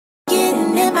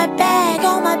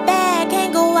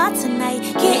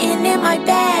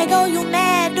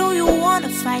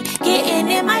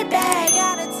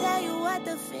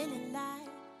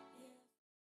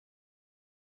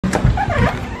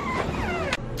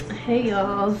Hey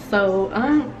y'all, so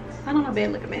I don't know,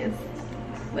 babe, look a mess,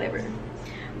 whatever,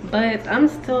 but I'm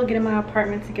still getting my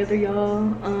apartment together, y'all.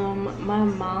 My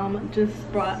mom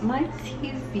just brought my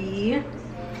TV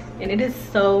and it is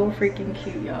so freaking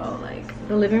cute, y'all. Like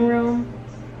the living room,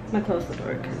 I'm gonna close the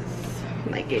door because I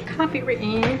might get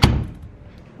copywritten,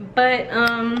 but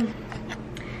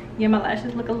yeah, my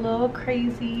lashes look a little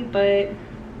crazy, but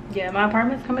yeah, my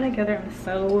apartment's coming together. I'm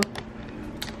so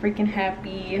freaking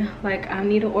happy. Like, I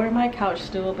need to order my couch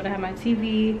still, but I have my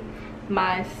TV,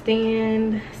 my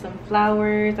stand, some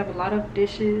flowers, I have a lot of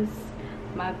dishes,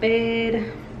 my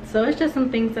bed, so it's just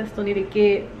some things I still need to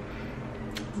get.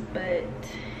 But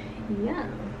yeah,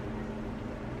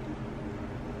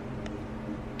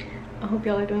 I hope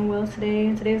y'all are doing well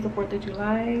today. Today is the 4th of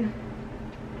July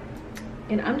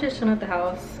and I'm just chilling at the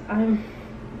house. I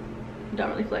don't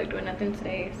really feel like doing nothing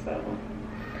today, so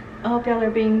I hope y'all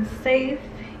are being safe.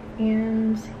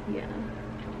 And yeah,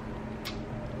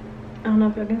 I don't know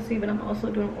if y'all can see, but I'm also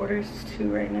doing orders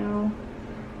too right now.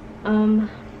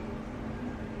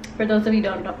 For those of you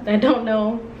that don't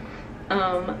know,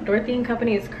 Dorothy &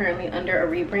 Company is currently under a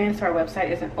rebrand, so our website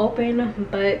isn't open,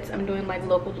 but I'm doing like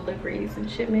local deliveries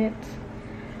and shipments.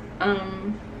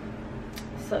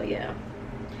 So yeah,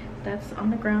 that's on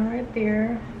the ground right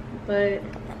there. But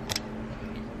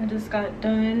I just got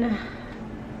done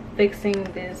fixing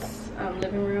this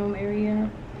living room area.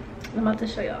 I'm about to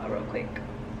show y'all real quick.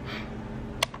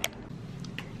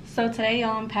 So today,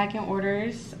 y'all, I'm packing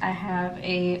orders. I have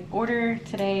a order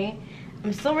today.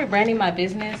 I'm still rebranding my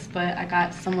business, but I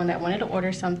got someone that wanted to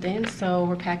order something, so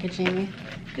we're packaging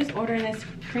this order in this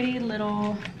pretty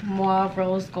little mauve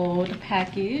rose gold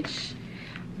package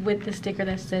with the sticker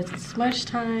that says it's smudge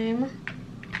time.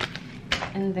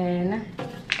 And then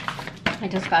I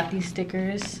just got these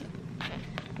stickers,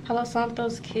 Palo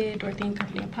Santo's Kid, Dorothy &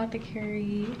 Company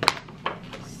Apothecary.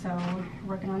 So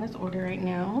working on this order right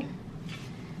now.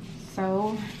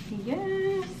 So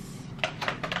yes,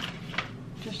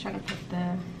 just trying to put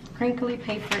the crinkly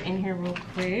paper in here real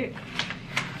quick.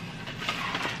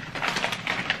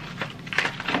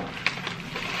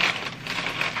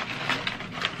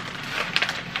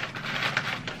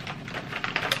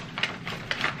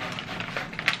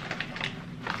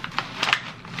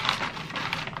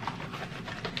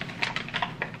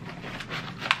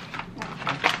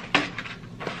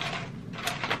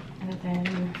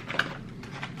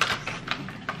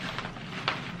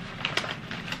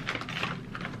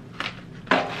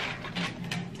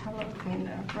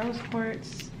 Rose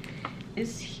quartz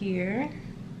is here,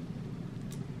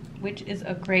 which is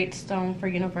a great stone for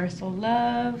universal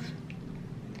love,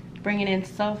 bringing in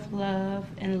self-love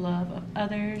and love of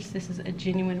others. This is a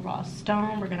genuine raw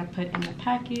stone we're gonna put in the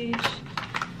package.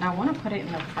 Now I want to put it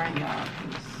in the front, y'all,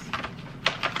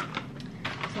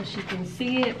 so she can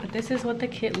see it. But this is what the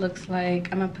kit looks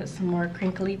like. I'm gonna put some more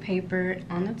crinkly paper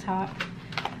on the top,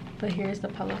 but here's the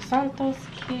Palo Santos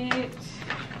kit.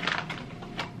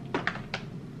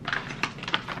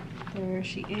 There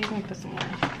she is. Let me put some more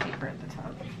paper at the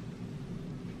top.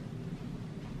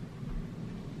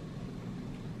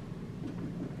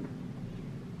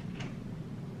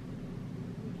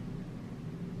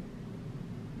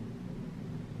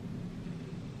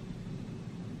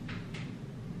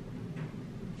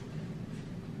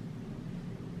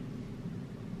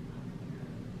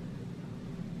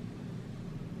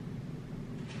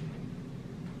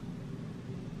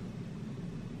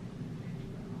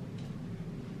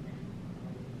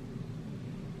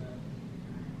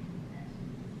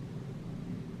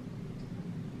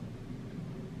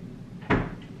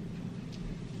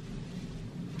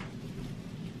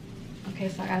 Okay,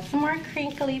 so I got some more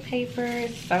crinkly paper.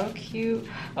 It's so cute.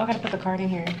 Oh, I gotta put the card in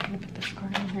here. I'm gonna put this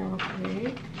card in here real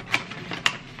quick.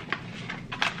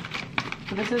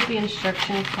 So this is the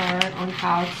instruction card on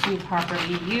how to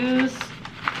properly use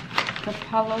the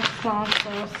Palo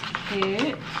Santos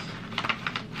kit.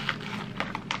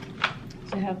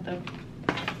 So I have the,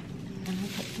 I'm gonna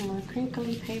put some more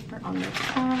crinkly paper on the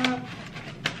top.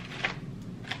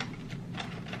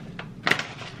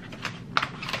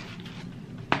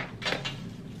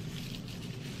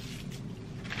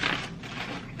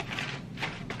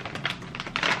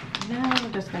 Now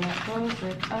I'm just gonna close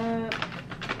it up.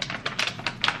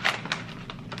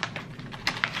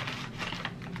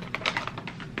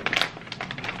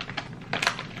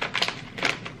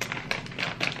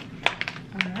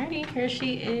 Alrighty, here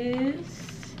she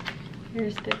is.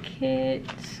 Here's the kit.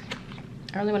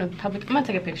 I really want to I'm gonna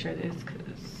take a picture of this because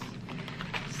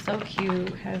it's so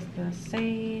cute. Has the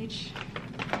sage.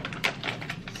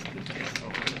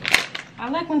 I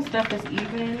like when stuff is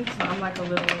even, so I'm like a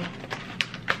little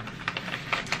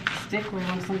stick when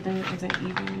something isn't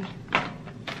even.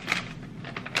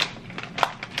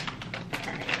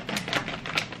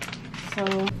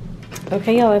 So,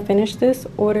 okay, y'all, I finished this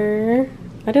order.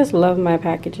 I just love my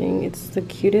packaging. It's the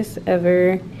cutest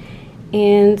ever.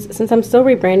 And since I'm still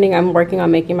rebranding, I'm working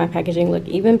on making my packaging look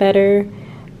even better.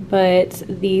 But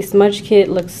the smudge kit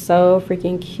looks so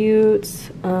freaking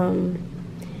cute.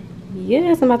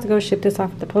 Yes, I'm about to go ship this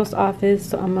off at the post office.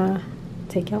 So I'm gonna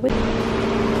take y'all with me.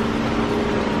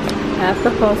 At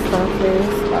the post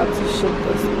office, about to ship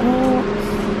this out.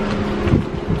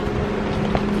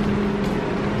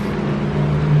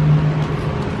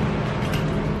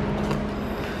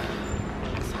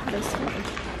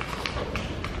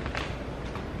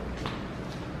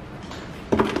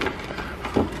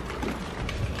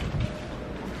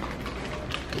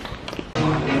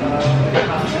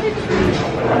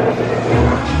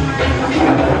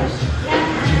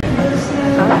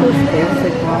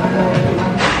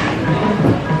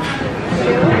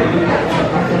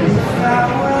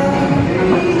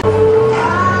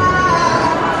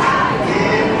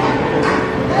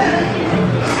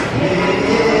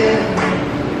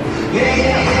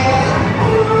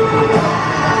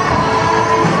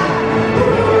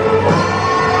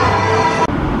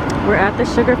 We're at the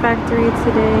sugar factory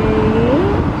today.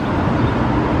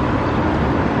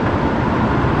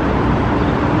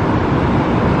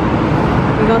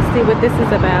 We're gonna see what this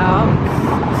is about.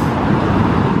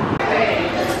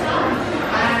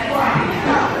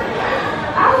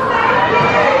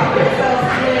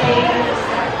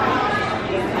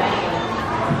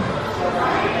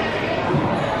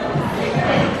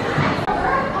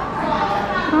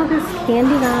 All this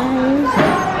candy, guys.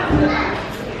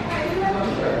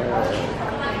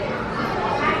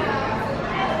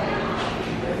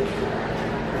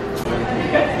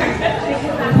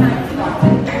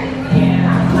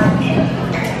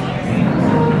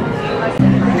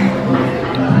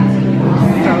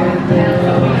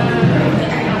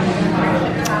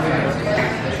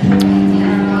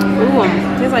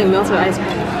 Tastes like melted ice cream.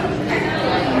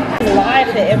 Lie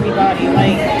to everybody,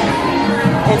 like,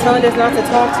 and telling us not to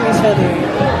talk to each other.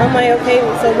 I'm like, okay,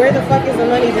 so where the fuck is the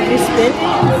money? Did you spend it?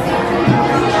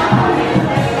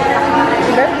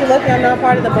 You better be lucky I'm not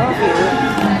part of the mafia.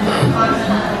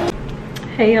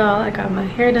 Hey y'all, I got my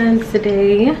hair done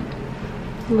today.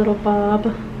 Little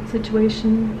bob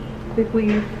situation, quick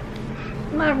weave.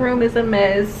 My room is a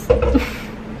mess.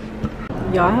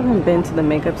 Y'all, I haven't been to the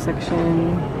makeup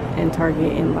section in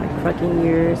Target in like fucking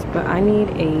years, but I need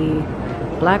a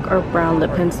black or brown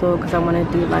lip pencil because I want to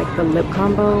do like the lip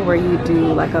combo where you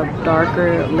do like a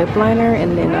darker lip liner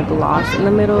and then a gloss in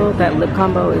the middle. That lip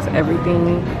combo is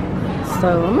everything.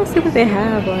 So I'm gonna see what they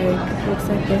have. Like, looks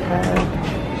like they have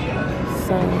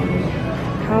some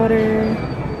powder,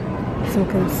 some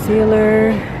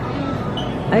concealer.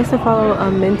 I used to follow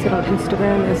Minted on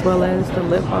Instagram as well as the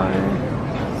lip bar.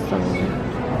 So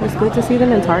it's good to see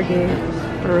them in Target.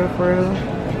 For real, for real.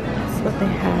 That's what they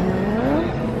have.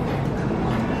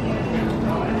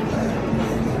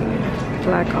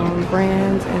 Black owned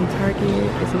brands and Target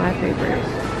is my favorite.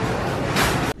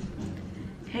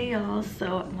 Hey y'all,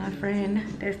 so my friend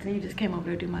Destiny just came over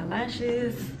to do my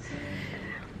lashes.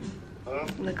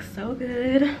 Looks so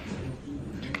good.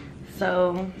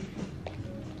 So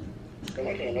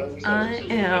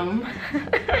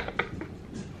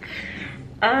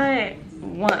I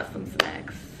want some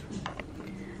snacks.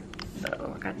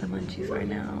 So I got the munchies right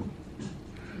now.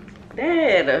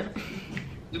 Dad.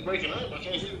 You're breaking up. I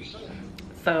can't hear you saying.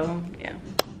 So yeah.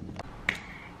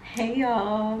 Hey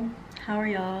y'all, how are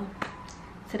y'all?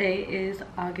 Today is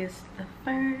August the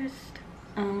 1st.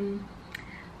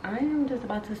 I am just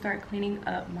about to start cleaning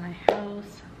up my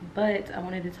house, but I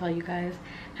wanted to tell you guys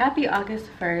happy August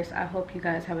 1st. I hope you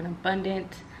guys have an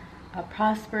abundant,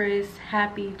 prosperous,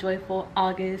 happy, joyful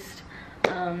August.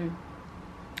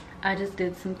 I just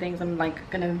did some things. I'm like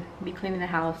gonna be cleaning the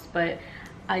house, but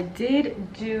I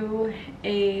did do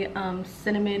a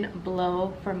cinnamon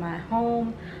blow for my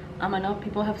home. I know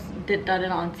people have done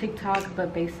it on TikTok,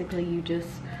 but basically you just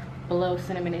blow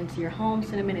cinnamon into your home.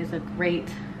 Cinnamon is a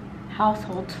great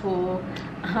household tool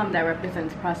that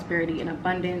represents prosperity and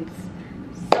abundance.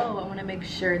 So I want to make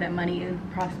sure that money and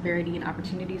prosperity and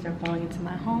opportunities are flowing into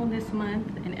my home this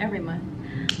month and every month.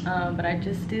 But I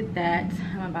just did that.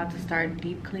 I'm about to start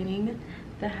deep cleaning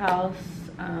the house.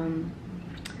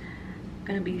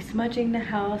 Gonna be smudging the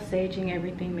house, saging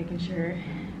everything, making sure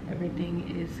everything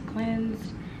is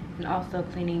cleansed, and also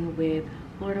cleaning with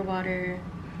Florida water.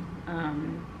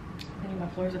 Cleaning my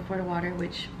floors with Florida water,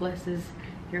 which blesses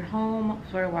your home.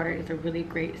 Florida water is a really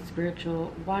great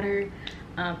spiritual water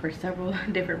for several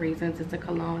different reasons. It's a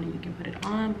cologne and you can put it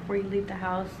on before you leave the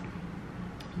house.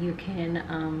 You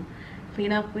can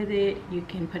clean up with it. You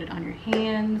can put it on your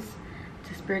hands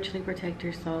to spiritually protect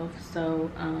yourself. So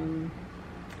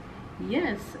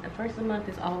yes, first of the month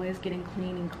is always getting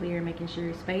clean and clear, making sure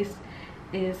your space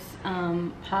is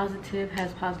positive,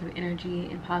 has positive energy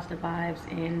and positive vibes,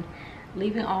 and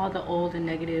leaving all the old and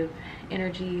negative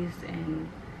energies and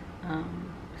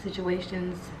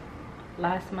situations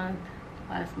last month.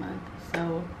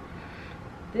 So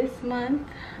this month,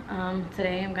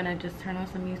 today I'm gonna just turn on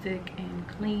some music and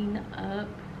clean up,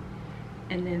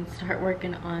 and then start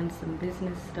working on some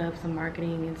business stuff, some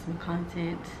marketing and some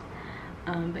content.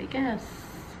 But yes,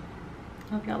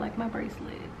 hope y'all like my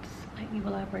bracelets, my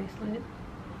evil eye bracelet.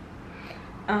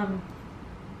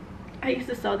 I used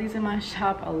to sell these in my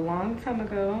shop a long time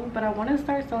ago, but I want to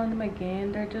start selling them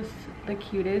again. They're just the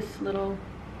cutest little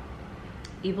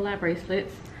evil eye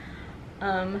bracelets.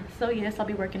 So yes, I'll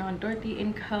be working on Dorothy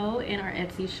 & Co, and our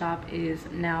Etsy shop is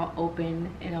now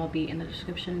open, and it'll be in the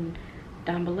description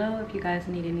down below if you guys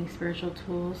need any spiritual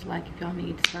tools, like if y'all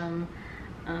need some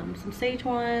sage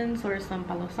ones or some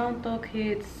Palo Santo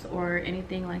kits or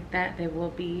anything like that, they will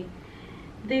be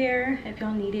there if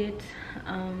y'all need it.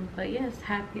 But yes,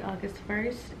 happy August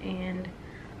 1st, and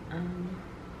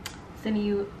sending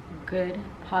you good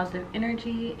positive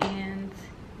energy, and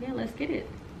yeah, let's get it.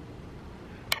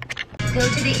 Go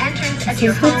to the entrance of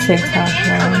your home with a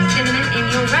handful of cinnamon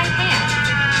in your right hand.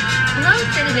 Blow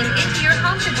cinnamon into your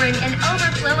home to bring an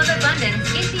overflow of abundance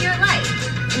into your life.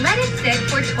 Let it sit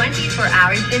for 24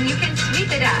 hours, then you can sweep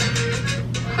it up.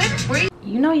 Quick free.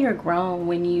 You know you're grown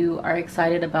when you are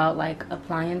excited about like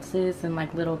appliances and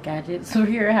like little gadgets for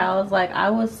your house. Like, I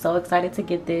was so excited to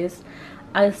get this.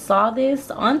 I saw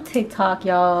this on TikTok,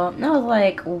 y'all, and I was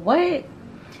like, what?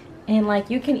 And like,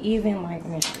 you can even like,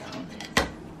 let me show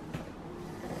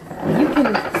you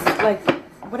can like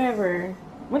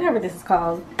whatever this is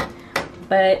called,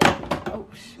 but oh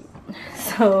shoot.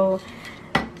 So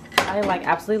I like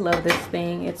absolutely love this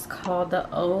thing. It's called the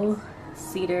O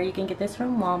Cedar. You can get this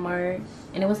from Walmart,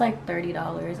 and it was like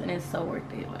 $30, and it's so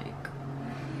worth it. Like,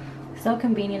 so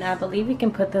convenient. I believe you can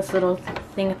put this little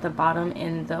thing at the bottom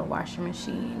in the washing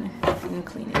machine and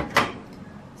clean it.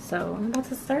 So I'm about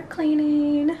to start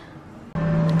cleaning.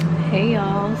 Hey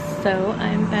y'all, so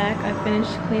I'm back. I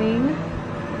finished cleaning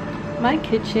my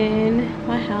kitchen,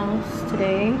 my house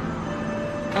today.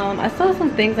 I still have some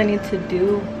things I need to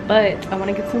do, but I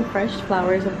want to get some fresh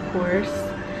flowers, of course.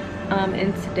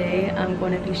 And today I'm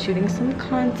going to be shooting some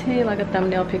content, like a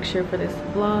thumbnail picture for this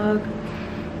vlog.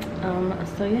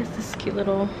 So yes, this cute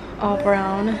little all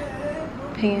brown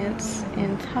pants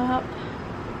and top.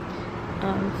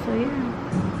 So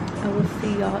yeah, I will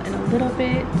see y'all in a little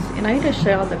bit, and I need to show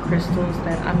y'all the crystals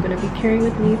that I'm going to be carrying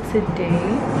with me today.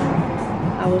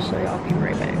 I will show y'all. I'll be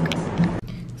right back.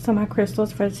 So my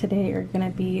crystals for today are going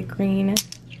to be green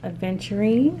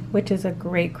aventurine, which is a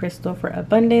great crystal for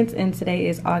abundance, and today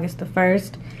is August the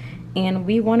 1st, and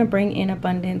we want to bring in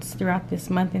abundance throughout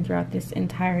this month and throughout this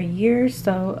entire year.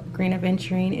 So green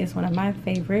aventurine is one of my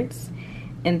favorites.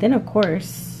 And then of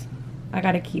course, I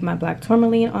got to keep my black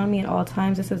tourmaline on me at all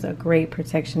times. This is a great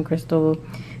protection crystal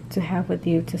to have with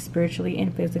you to spiritually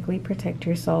and physically protect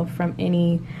yourself from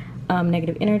any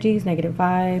negative energies, negative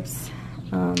vibes.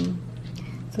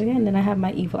 So yeah, and then I have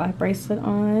my evil eye bracelet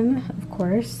on, of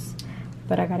course,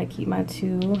 but I got to keep my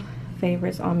two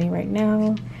favorites on me right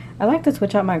now. I like to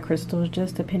switch out my crystals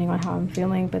just depending on how I'm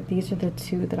feeling, but these are the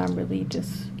two that I'm really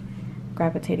just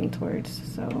gravitating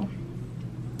towards. So,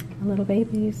 my little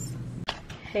babies.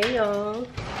 Hey y'all,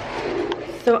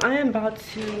 so I am about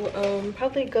to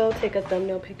probably go take a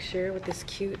thumbnail picture with this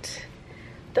cute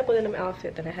double denim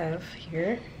outfit that I have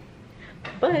here.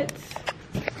 But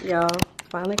y'all,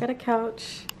 finally got a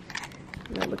couch.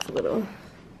 That looks a little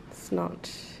snot,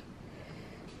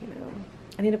 you know.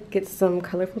 I need to get some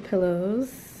colorful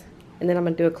pillows, and then I'm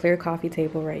gonna do a clear coffee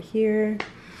table right here.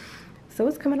 So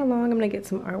it's coming along. I'm gonna get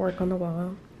some artwork on the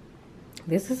wall.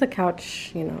 This is a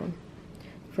couch, you know,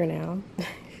 for now.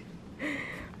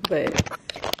 But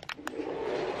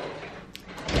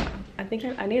I think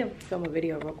I need to film a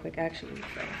video real quick, actually.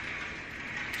 So.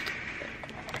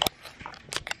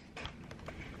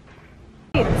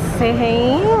 Say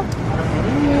hey.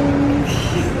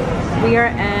 We are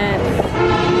at this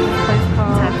place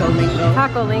called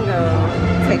Taco Lingo.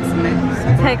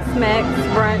 Tex-Mex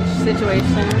brunch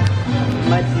situation.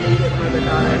 Much needed for the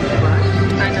daughter's brunch.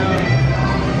 I know.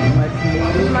 Much needed.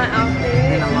 This is my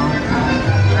outfit. In a long time.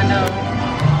 I know.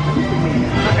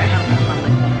 Okay.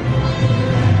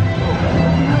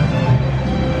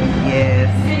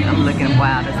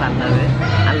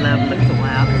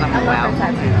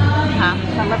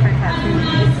 I love her tattoos.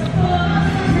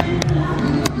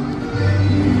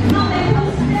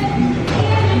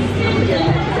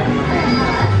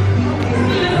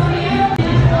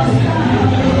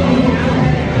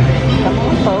 Come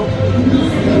on, folks.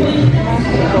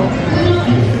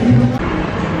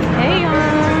 Hey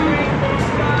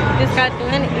y'all, just got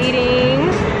done eating.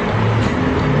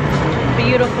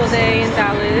 Beautiful day in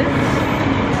Dallas.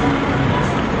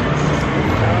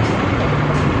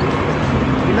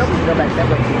 You know we can go back that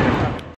way.